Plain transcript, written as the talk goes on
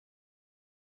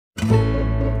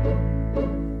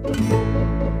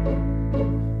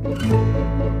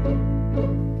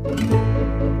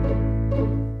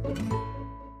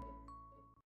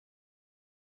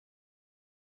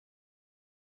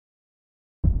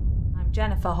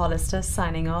Jennifer Hollister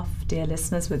signing off, dear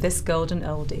listeners, with this golden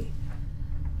oldie.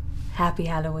 Happy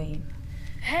Halloween.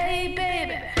 Hey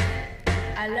baby,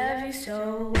 I love you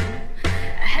so.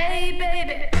 Hey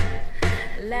baby,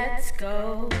 let's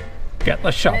go. Get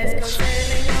the shovels. Let's go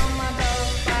sailing on my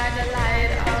boat by the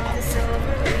light of the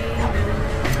silvery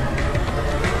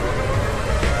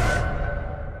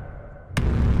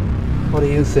moon. What do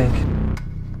you think?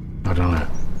 I don't know.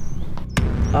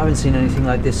 I haven't seen anything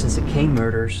like this since the King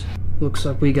murders. Looks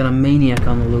like we got a maniac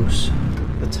on the loose.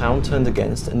 The town turned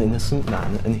against an innocent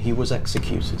man and he was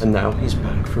executed. And now he's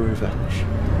back for revenge.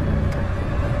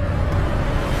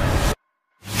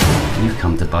 You've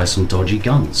come to buy some dodgy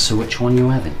guns, so which one you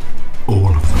having?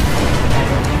 All of them.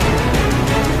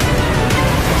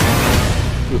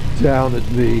 Look down at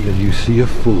me and you see a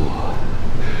fool.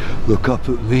 Look up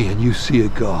at me and you see a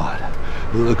god.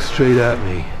 Look straight at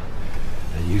me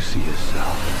and you see yourself.